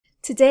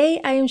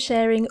Today I am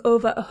sharing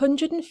over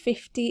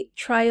 150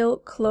 trial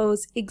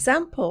close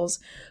examples,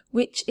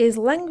 which is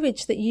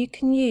language that you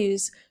can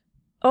use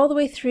all the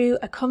way through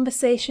a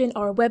conversation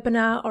or a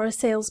webinar or a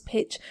sales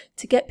pitch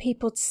to get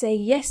people to say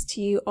yes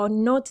to you or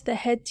nod their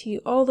head to you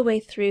all the way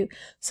through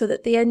so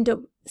that they end up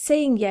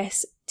saying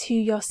yes to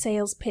your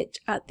sales pitch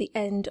at the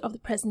end of the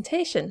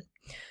presentation.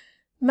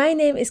 My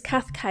name is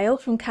Kath Kyle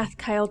from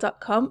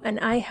kathkyle.com, and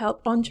I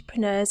help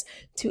entrepreneurs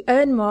to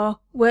earn more,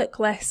 work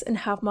less and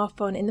have more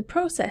fun in the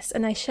process.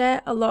 And I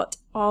share a lot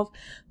of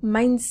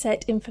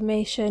mindset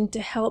information to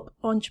help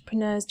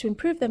entrepreneurs to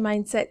improve their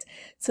mindset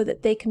so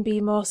that they can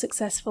be more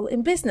successful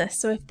in business.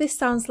 So if this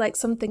sounds like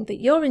something that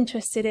you're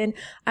interested in,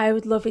 I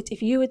would love it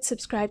if you would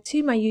subscribe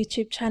to my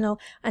YouTube channel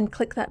and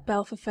click that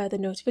bell for further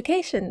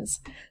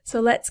notifications. So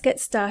let's get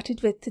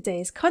started with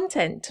today's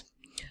content.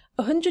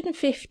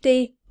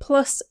 150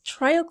 plus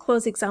trial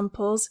close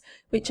examples,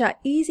 which are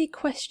easy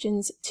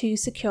questions to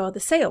secure the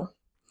sale.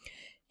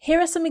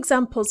 Here are some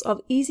examples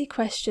of easy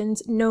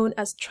questions known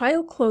as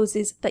trial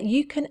closes that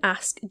you can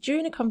ask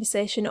during a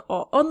conversation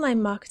or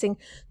online marketing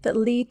that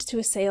lead to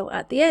a sale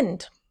at the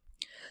end.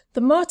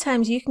 The more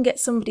times you can get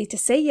somebody to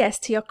say yes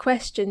to your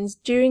questions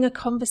during a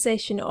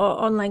conversation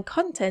or online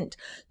content,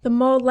 the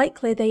more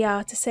likely they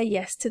are to say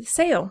yes to the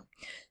sale.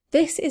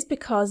 This is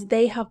because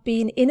they have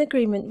been in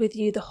agreement with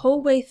you the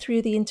whole way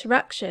through the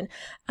interaction,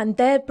 and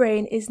their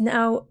brain is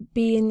now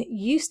being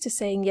used to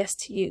saying yes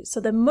to you, so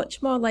they're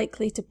much more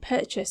likely to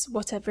purchase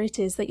whatever it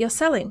is that you're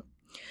selling.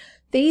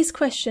 These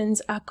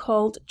questions are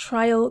called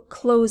trial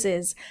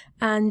closes,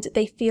 and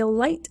they feel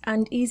light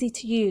and easy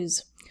to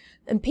use.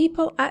 And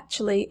people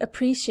actually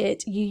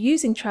appreciate you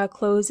using trial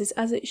closes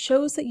as it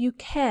shows that you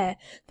care,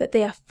 that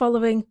they are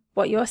following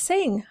what you're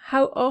saying.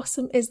 How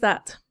awesome is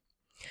that?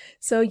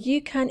 So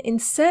you can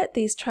insert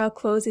these trial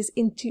closes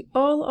into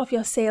all of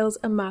your sales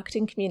and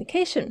marketing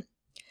communication.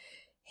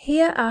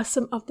 Here are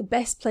some of the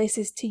best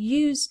places to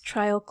use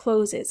trial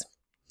closes: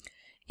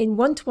 in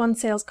one-to-one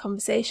sales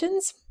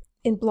conversations,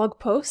 in blog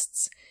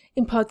posts,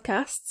 in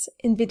podcasts,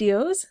 in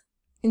videos,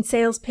 in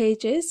sales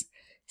pages,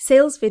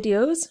 sales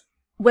videos,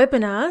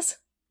 webinars,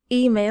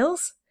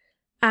 emails,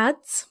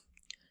 ads,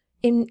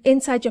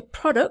 inside your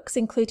products,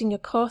 including your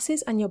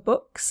courses and your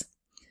books,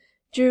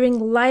 during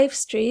live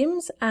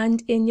streams,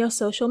 and in your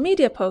social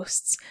media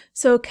posts.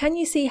 So can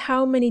you see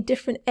how many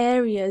different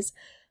areas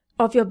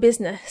of your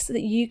business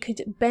that you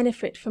could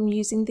benefit from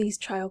using these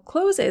trial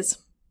closes?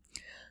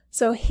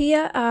 So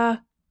here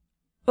are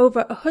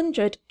over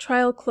 100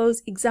 trial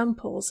close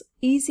examples,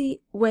 easy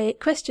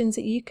questions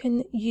that you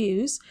can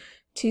use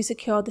to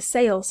secure the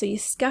sale. So you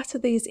scatter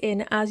these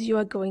in as you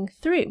are going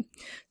through.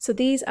 So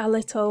these are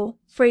little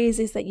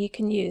phrases that you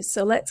can use.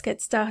 So let's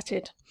get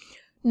started.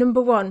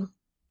 Number 1.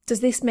 Does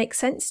this make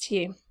sense to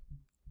you?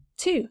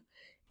 2.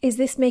 Is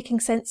this making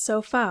sense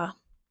so far?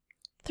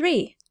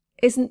 3.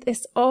 Isn't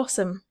this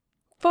awesome?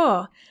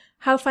 4.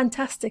 How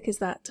fantastic is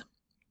that?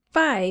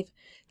 5.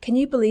 Can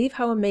you believe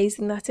how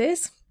amazing that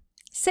is?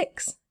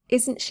 6.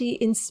 Isn't she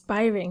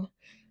inspiring?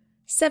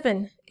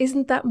 7.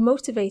 Isn't that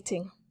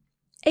motivating?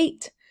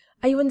 8.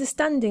 Are you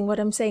understanding what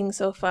I'm saying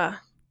so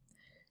far?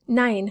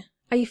 9.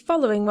 Are you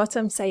following what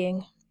I'm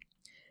saying?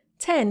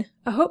 10.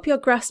 I hope you're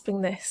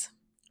grasping this.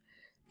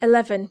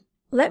 11.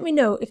 Let me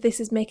know if this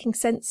is making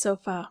sense so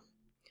far.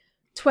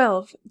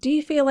 12. Do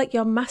you feel like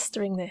you're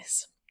mastering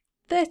this?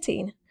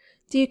 13.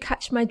 Do you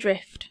catch my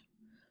drift?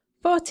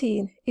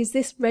 14. Is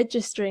this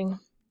registering?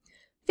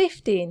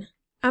 15.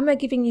 Am I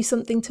giving you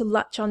something to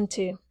latch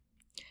onto?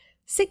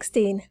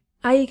 16.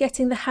 Are you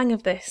getting the hang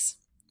of this?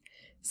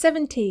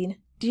 17.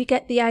 Do you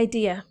get the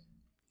idea?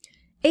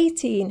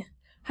 18.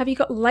 Have you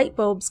got light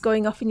bulbs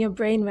going off in your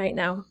brain right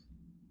now?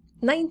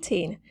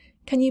 19.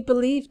 Can you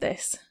believe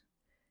this?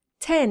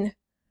 10.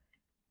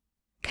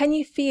 Can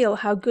you feel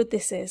how good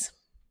this is?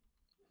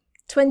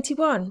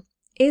 21.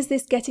 Is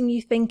this getting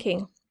you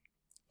thinking?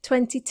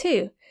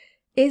 22.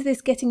 Is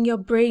this getting your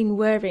brain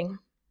whirring?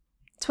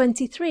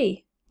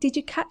 23. Did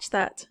you catch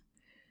that?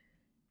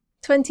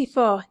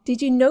 24.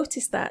 Did you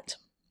notice that?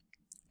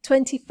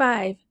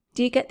 25.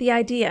 Do you get the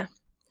idea?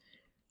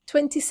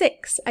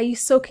 26. Are you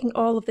soaking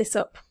all of this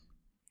up?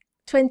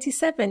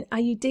 27. Are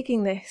you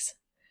digging this?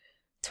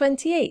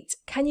 28.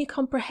 Can you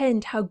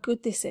comprehend how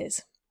good this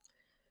is?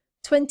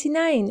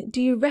 29. Do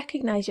you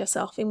recognize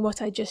yourself in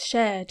what I just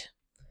shared?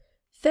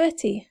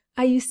 30.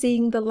 Are you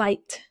seeing the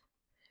light?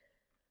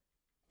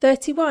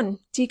 31.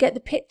 Do you get the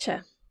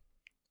picture?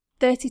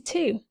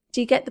 32.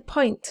 Do you get the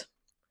point?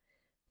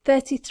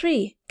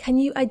 33. Can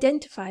you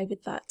identify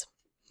with that?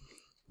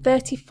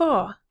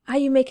 34. Are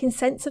you making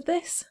sense of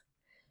this?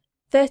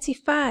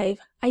 35.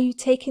 Are you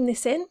taking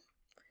this in?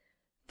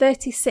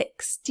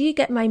 36. Do you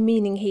get my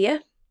meaning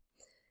here?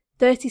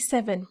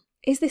 37.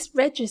 Is this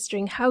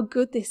registering how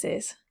good this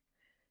is?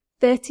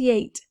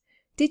 38.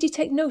 Did you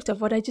take note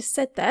of what I just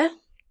said there?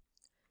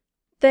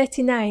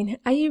 39.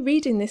 Are you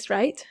reading this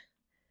right?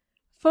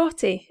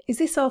 40. Is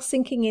this all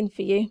sinking in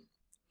for you?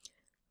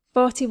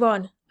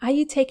 41. Are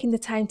you taking the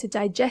time to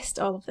digest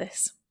all of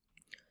this?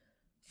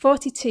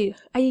 42.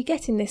 Are you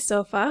getting this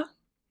so far?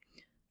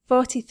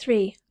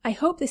 43. I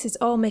hope this is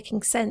all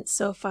making sense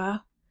so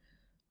far.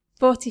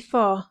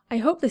 44. I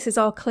hope this is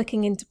all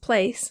clicking into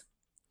place.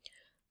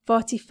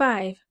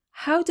 45.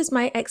 How does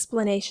my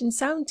explanation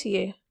sound to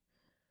you?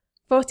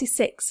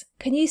 46.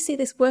 Can you see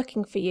this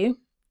working for you?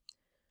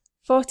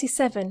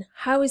 47.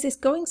 How is this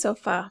going so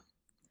far?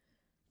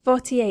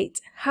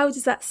 48. How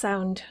does that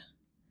sound?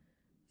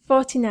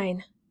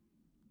 49.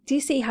 Do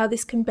you see how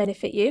this can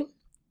benefit you?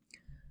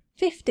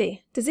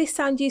 50. Does this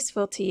sound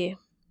useful to you?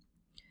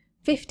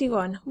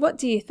 51. What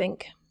do you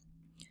think?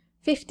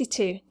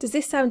 52. Does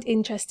this sound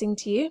interesting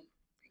to you?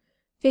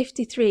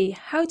 53.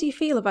 How do you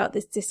feel about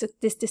this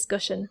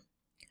discussion?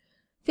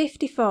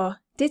 54.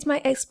 Did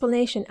my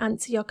explanation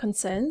answer your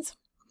concerns?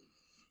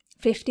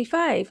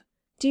 55.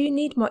 Do you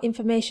need more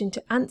information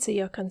to answer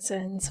your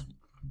concerns?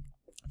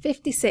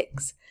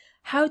 56.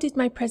 How did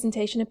my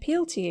presentation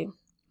appeal to you?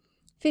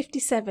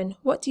 57.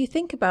 What do you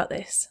think about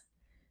this?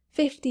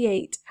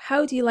 58.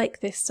 How do you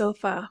like this so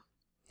far?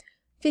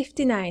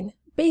 59.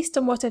 Based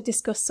on what I've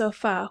discussed so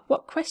far,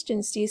 what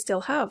questions do you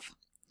still have?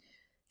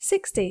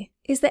 60.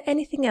 Is there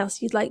anything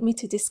else you'd like me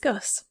to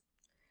discuss?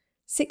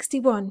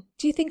 61.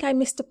 Do you think I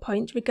missed a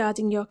point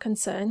regarding your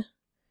concern?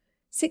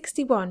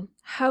 61.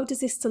 How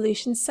does this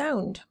solution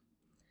sound?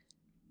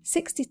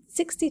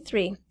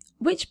 63.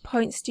 Which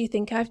points do you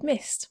think I've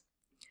missed?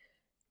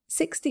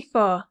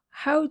 64.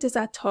 How does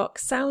our talk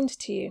sound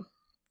to you?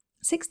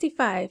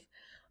 65.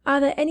 Are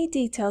there any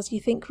details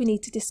you think we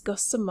need to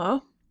discuss some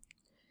more?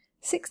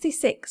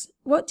 66.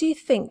 What do you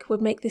think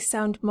would make this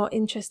sound more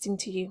interesting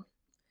to you?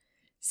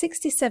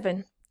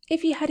 67.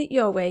 If you had it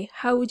your way,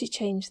 how would you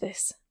change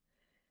this?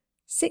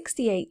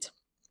 68.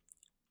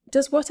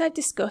 Does what I've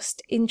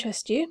discussed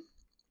interest you?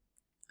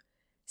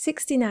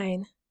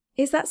 69.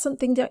 Is that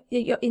something that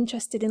you're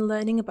interested in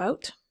learning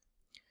about?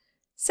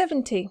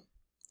 70.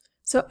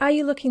 So are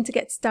you looking to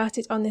get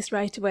started on this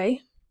right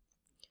away?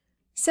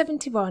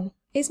 71.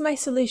 Is my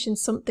solution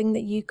something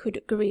that you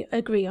could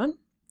agree on?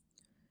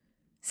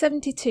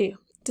 72.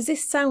 Does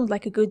this sound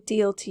like a good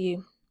deal to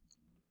you?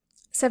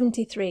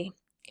 73.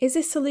 Is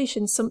this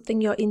solution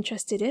something you're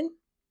interested in?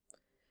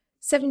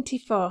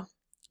 74.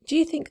 Do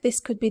you think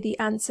this could be the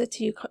answer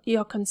to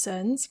your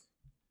concerns?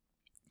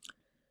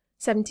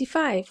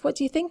 75. What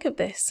do you think of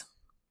this?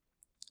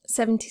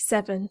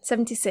 77.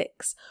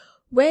 76.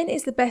 When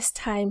is the best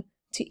time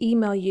to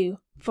email you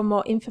for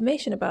more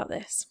information about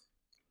this?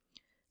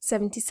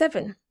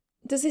 77.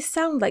 Does this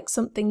sound like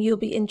something you'll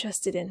be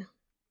interested in?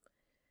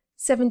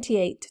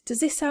 78. Does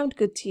this sound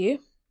good to you?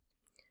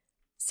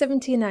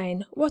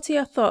 79. What are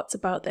your thoughts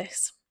about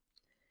this?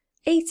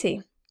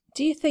 80.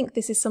 Do you think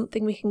this is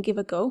something we can give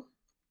a go?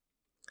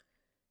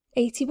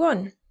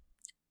 81.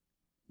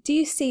 Do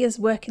you see us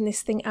working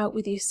this thing out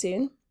with you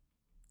soon?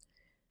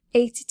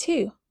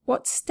 82.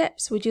 What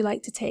steps would you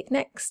like to take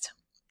next?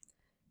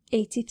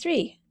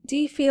 83. Do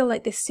you feel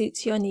like this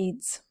suits your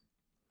needs?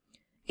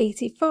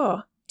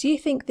 84. Do you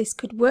think this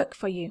could work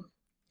for you?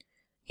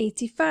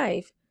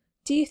 85.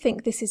 Do you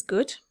think this is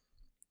good?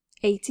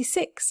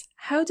 86.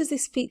 How does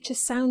this feature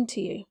sound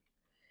to you?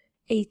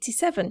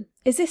 87.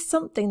 Is this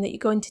something that you're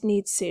going to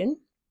need soon?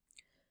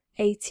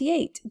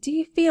 88. Do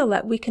you feel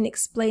that we can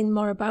explain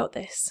more about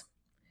this?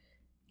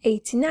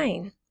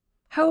 89.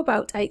 How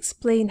about I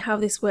explain how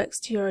this works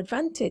to your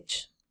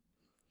advantage?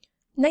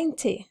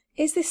 90.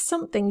 Is this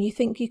something you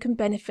think you can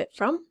benefit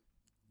from?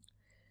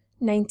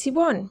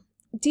 91.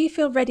 Do you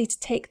feel ready to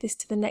take this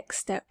to the next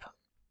step?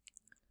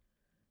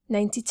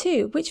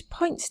 92. Which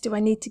points do I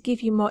need to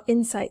give you more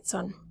insights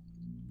on?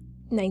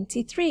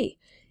 93.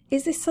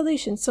 Is this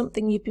solution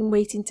something you've been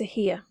waiting to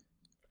hear?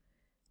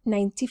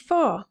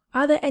 94.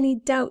 Are there any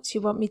doubts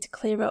you want me to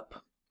clear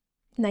up?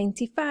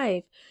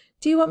 95.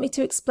 Do you want me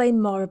to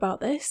explain more about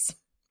this?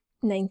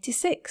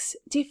 96.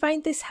 Do you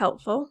find this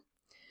helpful?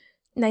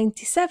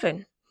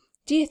 97.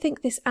 Do you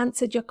think this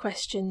answered your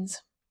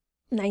questions?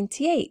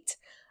 98.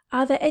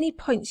 Are there any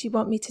points you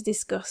want me to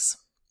discuss?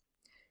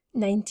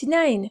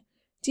 99.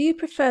 Do you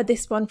prefer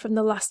this one from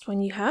the last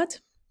one you had?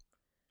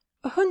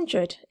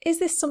 100. Is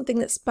this something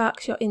that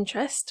sparks your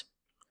interest?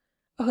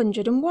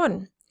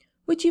 101.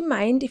 Would you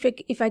mind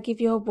if I give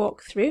you a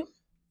walkthrough?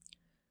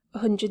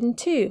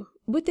 102.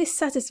 Would this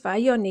satisfy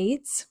your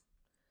needs?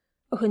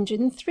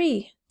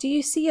 103. Do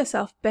you see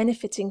yourself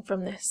benefiting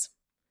from this?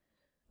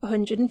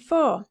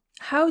 104.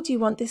 How do you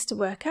want this to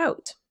work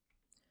out?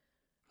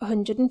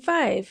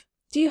 105.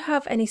 Do you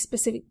have any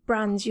specific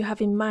brands you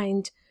have in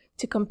mind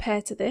to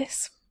compare to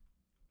this?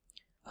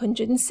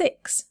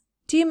 106.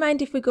 Do you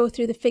mind if we go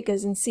through the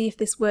figures and see if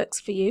this works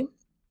for you?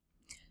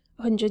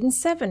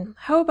 107.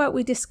 How about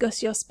we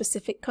discuss your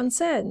specific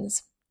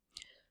concerns?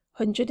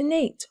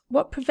 108.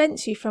 What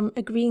prevents you from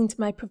agreeing to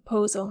my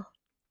proposal?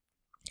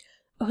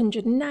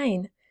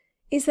 109.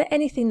 Is there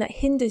anything that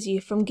hinders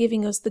you from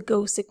giving us the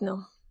go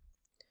signal?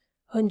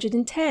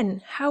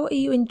 110. How are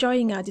you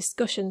enjoying our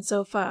discussion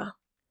so far?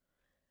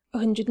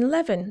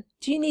 111.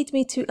 Do you need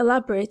me to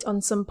elaborate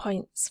on some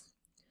points?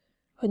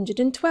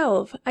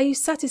 112. Are you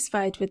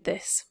satisfied with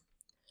this?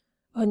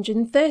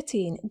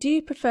 113. Do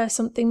you prefer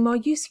something more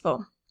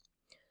useful?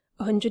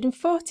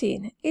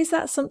 114. Is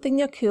that something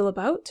you're cool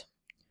about?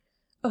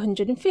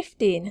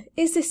 115.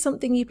 Is this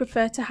something you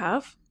prefer to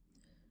have?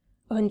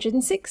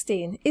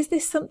 116. Is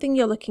this something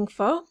you're looking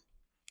for?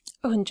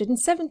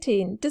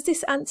 117. Does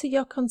this answer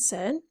your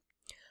concern?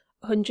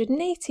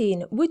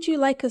 118. Would you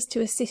like us to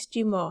assist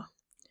you more?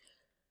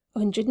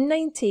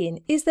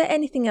 119. Is there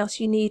anything else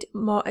you need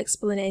more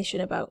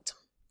explanation about?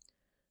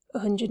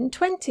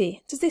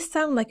 120. Does this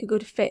sound like a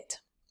good fit?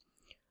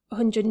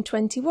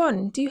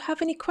 121. Do you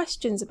have any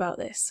questions about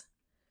this?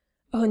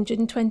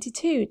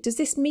 122. Does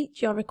this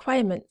meet your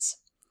requirements?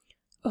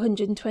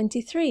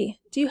 123.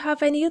 Do you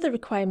have any other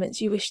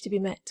requirements you wish to be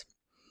met?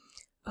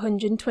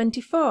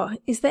 124.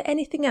 Is there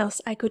anything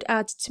else I could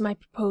add to my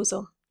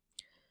proposal?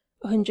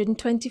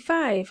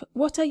 125.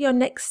 What are your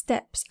next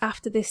steps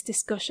after this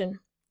discussion?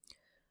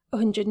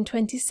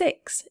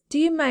 126. Do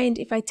you mind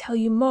if I tell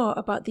you more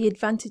about the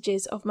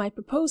advantages of my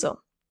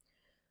proposal?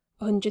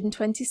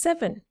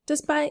 127.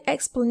 Does my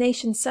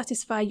explanation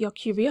satisfy your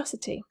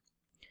curiosity?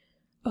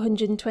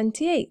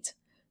 128.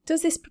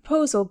 Does this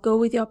proposal go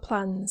with your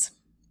plans?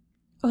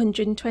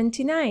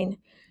 129.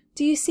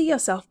 Do you see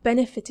yourself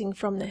benefiting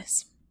from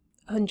this?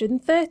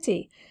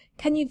 130.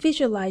 Can you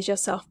visualize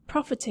yourself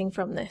profiting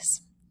from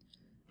this?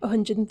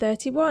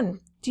 131.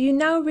 Do you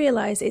now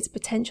realize its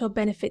potential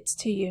benefits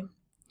to you?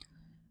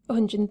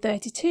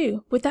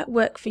 132. Would that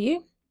work for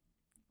you?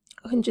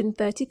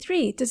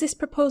 133. Does this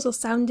proposal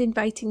sound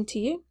inviting to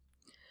you?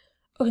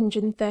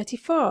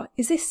 134.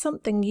 Is this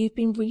something you've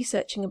been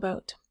researching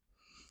about?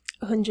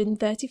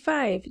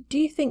 135. Do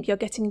you think you're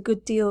getting a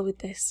good deal with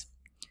this?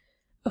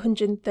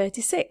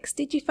 136.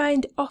 Did you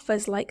find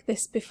offers like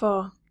this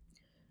before?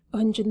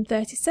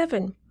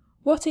 137.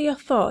 What are your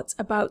thoughts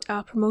about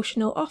our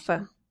promotional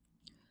offer?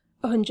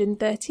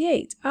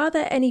 138. Are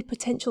there any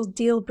potential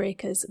deal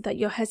breakers that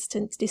you're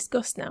hesitant to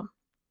discuss now?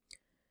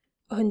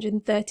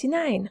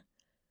 139.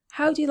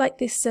 How do you like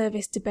this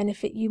service to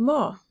benefit you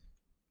more?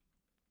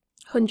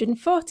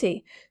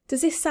 140.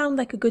 Does this sound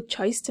like a good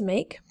choice to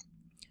make?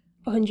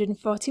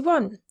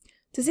 141.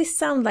 Does this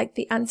sound like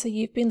the answer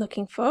you've been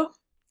looking for?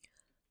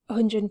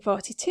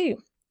 142.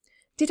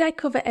 Did I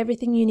cover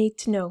everything you need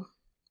to know?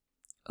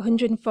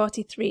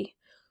 143.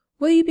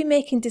 Will you be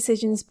making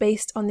decisions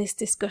based on this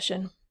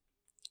discussion?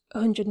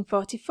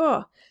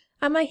 144.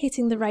 Am I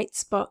hitting the right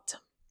spot?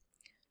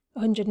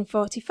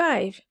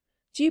 145.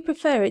 Do you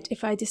prefer it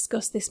if I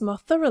discuss this more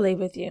thoroughly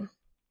with you?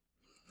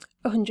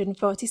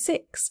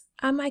 146.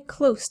 Am I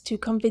close to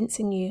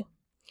convincing you?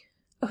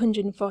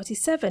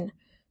 147.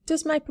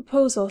 Does my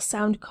proposal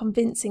sound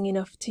convincing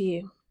enough to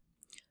you?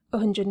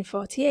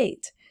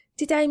 148.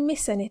 Did I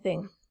miss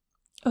anything?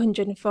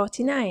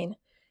 149.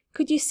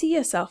 Could you see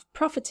yourself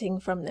profiting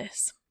from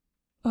this?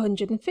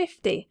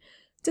 150.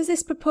 Does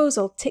this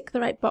proposal tick the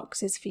right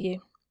boxes for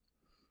you?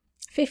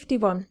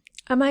 51.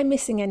 Am I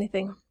missing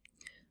anything?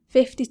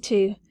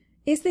 52.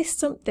 Is this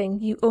something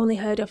you only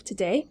heard of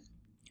today?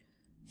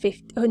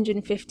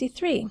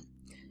 153.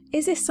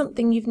 Is this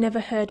something you've never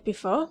heard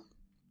before?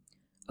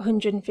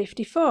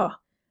 154.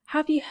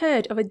 Have you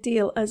heard of a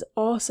deal as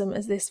awesome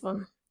as this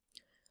one?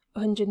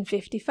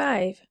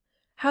 155.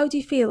 How do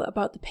you feel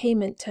about the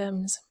payment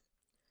terms?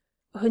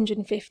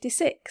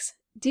 156.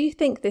 Do you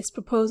think this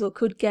proposal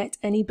could get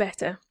any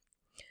better?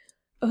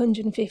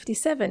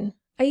 157.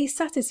 Are you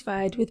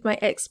satisfied with my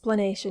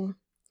explanation?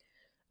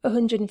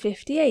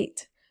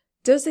 158.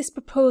 Does this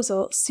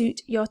proposal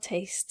suit your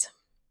taste?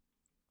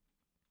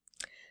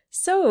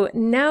 So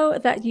now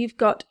that you've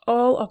got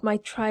all of my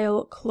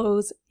trial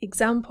close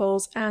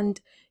examples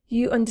and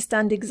you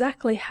understand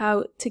exactly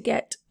how to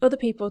get other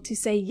people to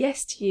say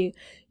yes to you,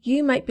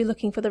 you might be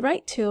looking for the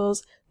right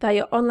tools that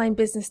your online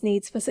business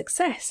needs for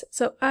success.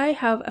 So I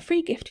have a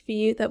free gift for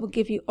you that will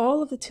give you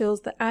all of the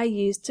tools that I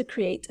use to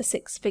create a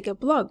six-figure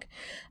blog.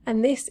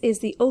 And this is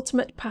the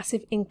Ultimate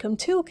Passive Income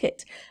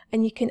Toolkit.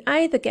 And you can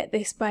either get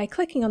this by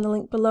clicking on the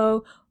link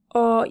below,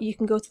 or you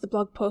can go to the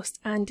blog post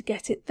and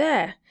get it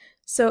there.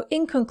 So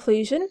in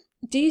conclusion,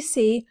 do you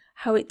see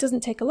how it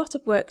doesn't take a lot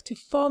of work to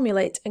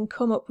formulate and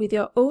come up with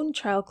your own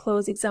trial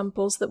close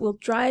examples that will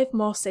drive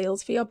more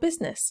sales for your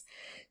business?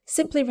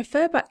 Simply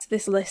refer back to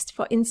this list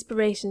for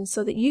inspiration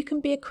so that you can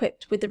be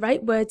equipped with the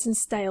right words and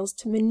styles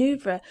to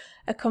maneuver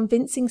a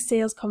convincing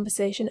sales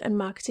conversation and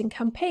marketing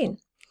campaign.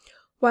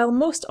 While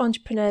most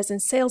entrepreneurs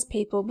and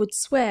salespeople would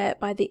swear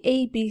by the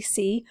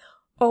ABC,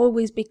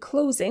 always be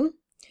closing,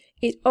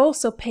 it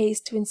also pays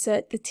to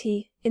insert the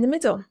T in the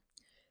middle.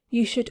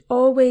 You should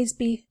always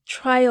be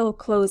trial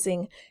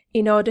closing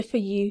in order for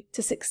you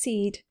to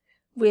succeed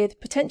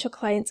with potential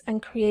clients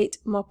and create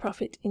more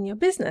profit in your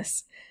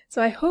business.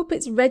 So I hope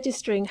it's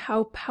registering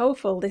how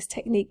powerful this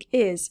technique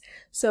is.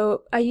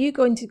 So are you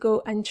going to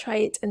go and try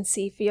it and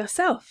see for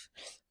yourself?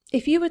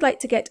 If you would like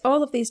to get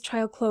all of these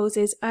trial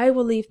closes, I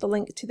will leave the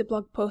link to the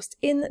blog post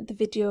in the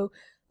video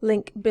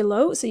link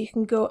below, so you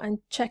can go and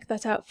check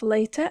that out for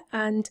later.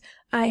 And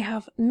I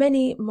have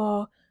many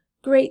more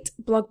great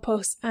blog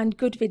posts and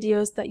good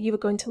videos that you are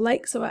going to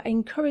like, so I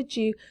encourage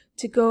you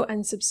to go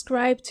and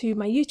subscribe to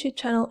my YouTube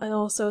channel and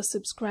also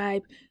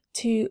subscribe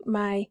to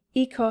my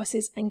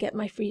e-courses and get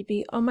my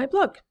freebie on my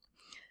blog.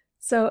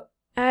 So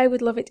I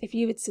would love it if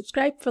you would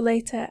subscribe for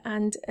later,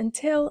 and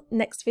until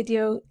next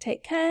video,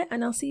 take care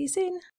and I'll see you soon.